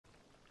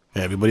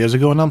Hey everybody, how's it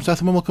going? I'm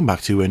Sethum and welcome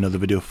back to another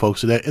video,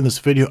 folks. Today in this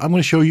video I'm going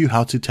to show you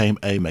how to tame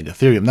a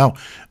Megatherium. Now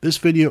this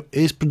video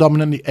is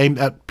predominantly aimed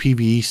at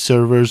PvE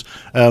servers,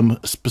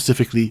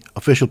 specifically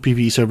official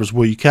PvE servers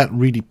where you can't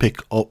really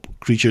pick up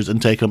creatures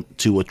and take them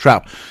to a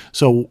trap.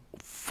 So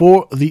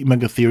for the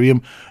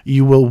Megatherium,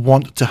 you will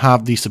want to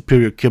have the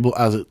superior kibble,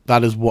 as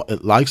that is what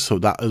it likes, so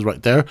that is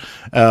right there.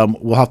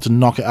 We'll have to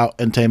knock it out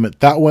and tame it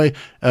that way.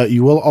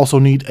 You will also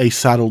need a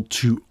saddle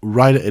to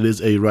ride it. It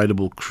is a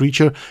rideable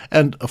creature,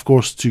 and of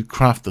course to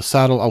craft the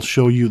saddle, I'll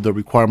show you the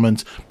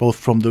requirements both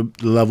from the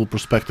level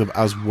perspective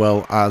as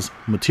well as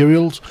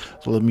materials.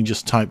 So let me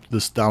just type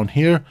this down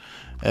here,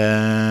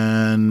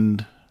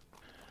 and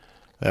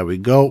there we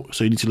go.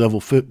 So you need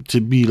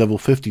to be level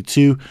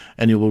 52,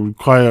 and you will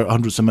require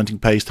 100 cementing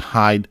paste,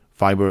 hide,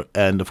 fiber,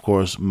 and of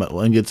course metal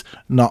ingots.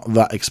 Not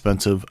that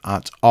expensive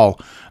at all.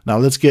 Now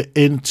let's get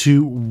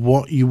into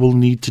what you will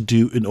need to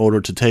do in order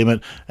to tame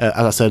it. As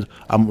I said,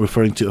 I'm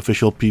referring to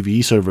official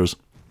PvE servers.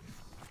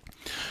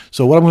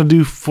 So what I'm going to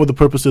do for the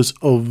purposes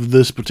of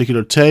this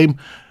particular tame,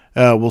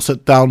 we'll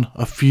set down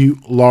a few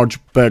large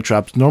bear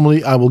traps.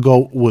 Normally I will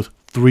go with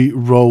 3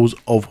 rows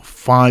of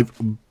 5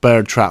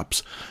 bear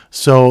traps.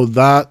 So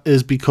that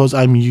is because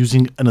I'm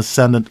using an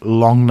ascendant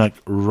long neck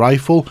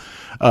rifle.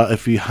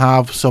 If you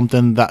have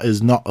something that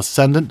is not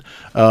ascendant,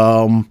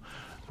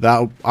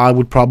 that I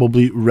would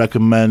probably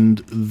recommend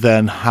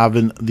then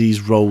having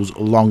these rows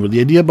longer.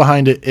 The idea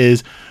behind it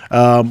is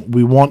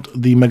we want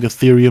the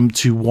Megatherium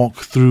to walk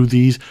through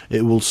these.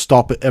 It will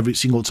stop it every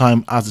single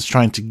time as it's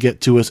trying to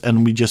get to us,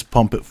 and we just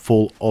pump it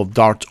full of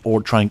darts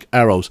or trank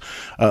arrows.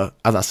 As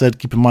I said,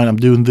 keep in mind I'm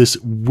doing this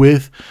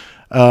with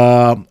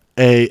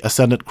a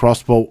ascendant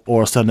crossbow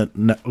or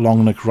ascendant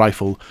long neck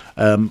rifle.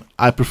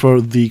 I prefer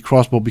the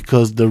crossbow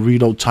because the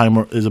reload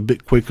timer is a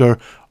bit quicker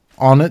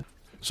on it.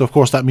 So of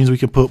course that means we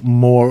can put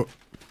more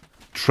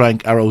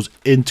trank arrows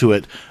into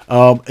it.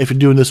 If you're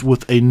doing this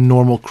with a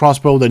normal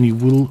crossbow, then you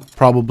will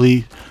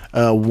probably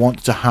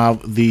want to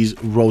have these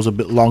rows a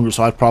bit longer.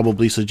 So I'd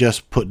probably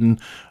suggest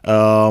putting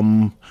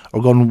or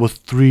going with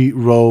 3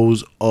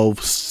 rows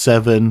of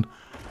 7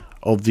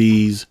 of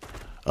these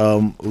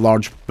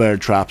large bear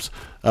traps.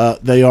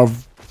 They are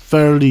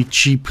fairly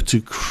cheap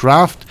to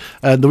craft.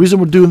 The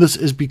reason we're doing this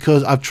is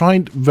because I've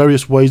tried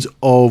various ways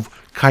of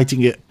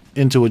kiting it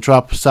into a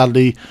trap.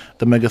 Sadly,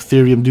 the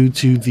Megatherium, due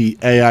to the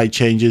AI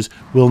changes,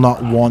 will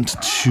not want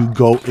to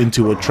go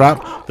into a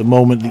trap. The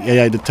moment the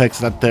AI detects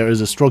that there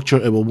is a structure,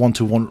 it will want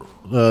to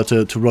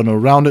run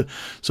around it.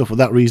 So for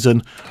that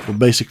reason, we're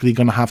basically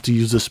going to have to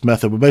use this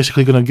method. We're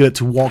basically going to get it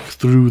to walk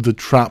through the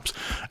traps.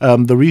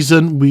 The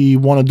reason we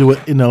want to do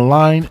it in a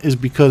line is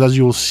because, as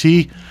you will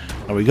see,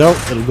 there we go,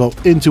 it'll go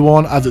into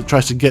one. As it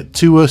tries to get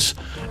to us,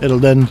 it'll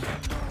then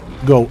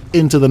go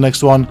into the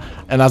next one.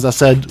 And as I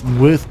said,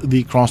 with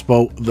the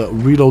crossbow, the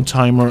reload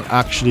timer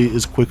actually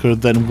is quicker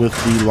than with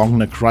the long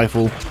neck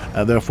rifle,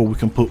 therefore we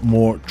can put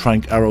more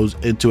trank arrows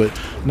into it.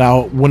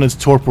 Now when its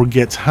torpor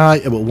gets high,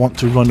 it will want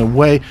to run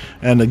away,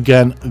 and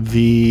again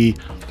the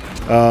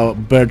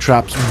bear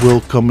traps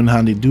will come in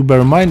handy. Do bear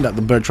in mind that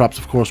the bear traps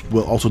of course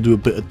will also do a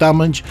bit of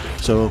damage,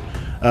 so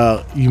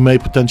you may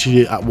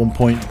potentially at one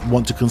point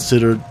want to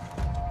consider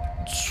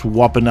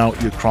swapping out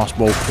your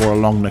crossbow for a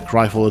long neck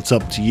rifle. It's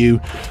up to you.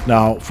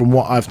 Now from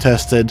what I've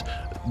tested,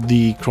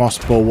 the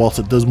crossbow, whilst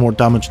it does more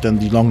damage than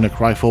the long neck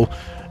rifle,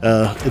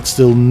 it's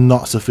still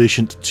not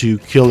sufficient to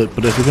kill it.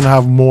 But if you're going to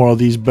have more of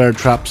these bear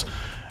traps,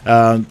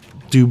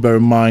 do bear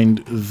in mind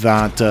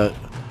that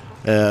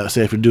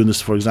say if you're doing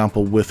this for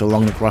example with a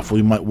long neck rifle,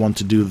 you might want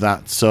to do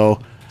that. So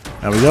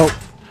there we go.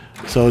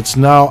 So it's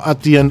now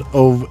at the end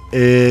of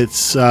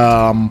its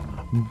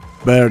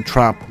bear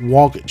trap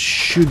walk. It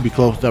should be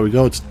close. There we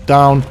go, it's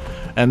down,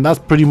 and that's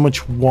pretty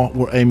much what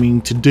we're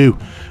aiming to do.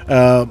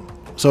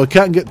 So it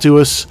can't get to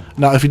us.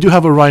 Now if you do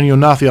have a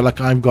Rhinonathia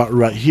like I've got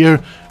right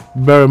here,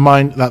 bear in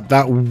mind that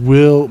that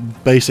will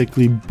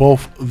basically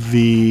buff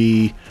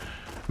the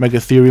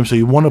Megatherium, so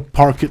you want to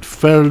park it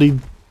fairly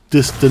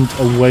distant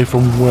away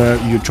from where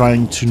you're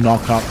trying to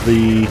knock out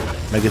the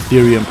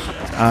Megatherium,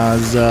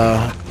 as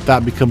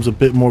that becomes a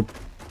bit more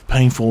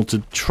painful to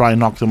try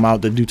and knock them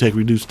out. They do take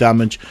reduced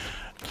damage,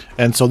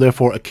 and so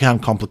therefore it can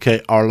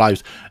complicate our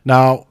lives.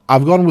 Now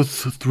I've gone with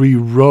 3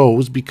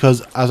 rows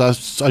because,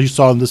 as you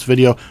saw in this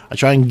video, I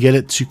try and get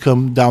it to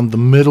come down the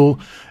middle,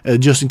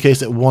 just in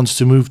case it wants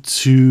to move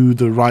to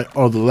the right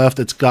or the left.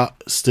 It's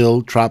got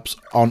still traps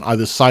on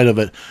either side of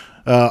it.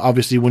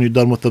 Obviously when you're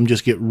done with them,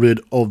 just get rid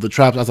of the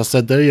traps. As I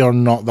said, they are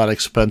not that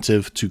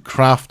expensive to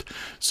craft,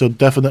 so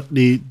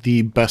definitely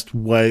the best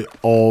way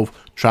of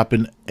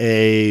trapping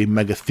a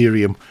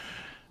Megatherium,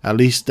 at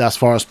least as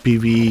far as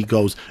PvE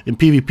goes. In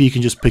PvP you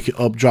can just pick it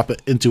up, drop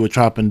it into a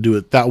trap and do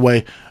it that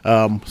way.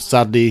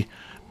 Sadly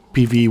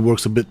PvE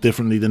works a bit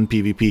differently than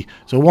PvP.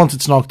 So once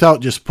it's knocked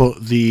out, just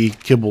put the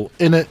kibble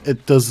in it.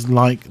 It does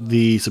like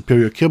the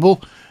superior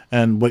kibble,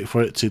 and wait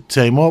for it to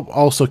tame up.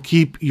 Also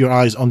keep your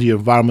eyes on the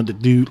environment. They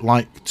do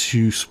like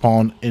to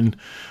spawn in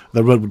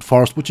the redwood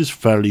forest, which is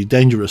fairly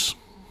dangerous.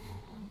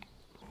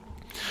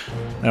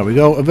 There we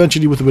go.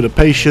 Eventually, with a bit of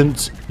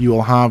patience, you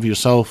will have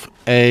yourself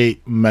a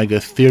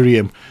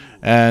Megatherium.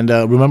 And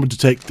remember to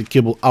take the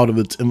kibble out of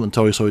its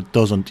inventory so it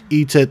doesn't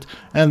eat it,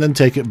 and then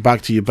take it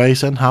back to your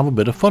base and have a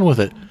bit of fun with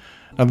it.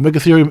 Now, the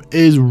Megatherium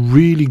is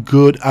really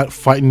good at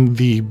fighting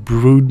the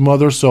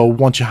Broodmother, so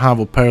once you have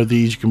a pair of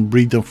these, you can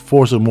breed them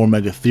for some more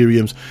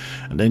Megatheriums,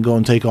 and then go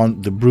and take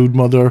on the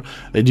Broodmother.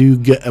 They do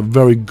get a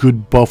very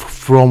good buff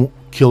from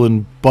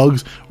killing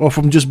bugs, or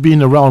from just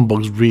being around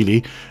bugs,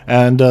 really,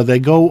 and they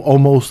go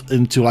almost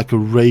into like a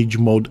rage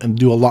mode and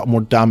do a lot more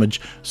damage,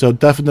 so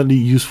definitely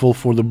useful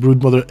for the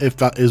Broodmother if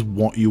that is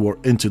what you are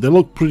into. They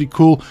look pretty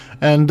cool,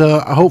 and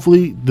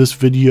hopefully this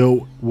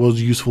video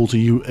was useful to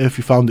you. If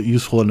you found it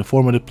useful and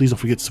informative, please don't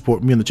forget to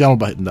support me on the channel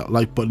by hitting that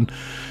like button,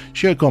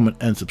 share, comment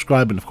and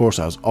subscribe, and of course,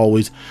 as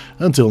always,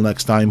 until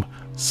next time,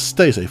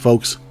 stay safe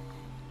folks.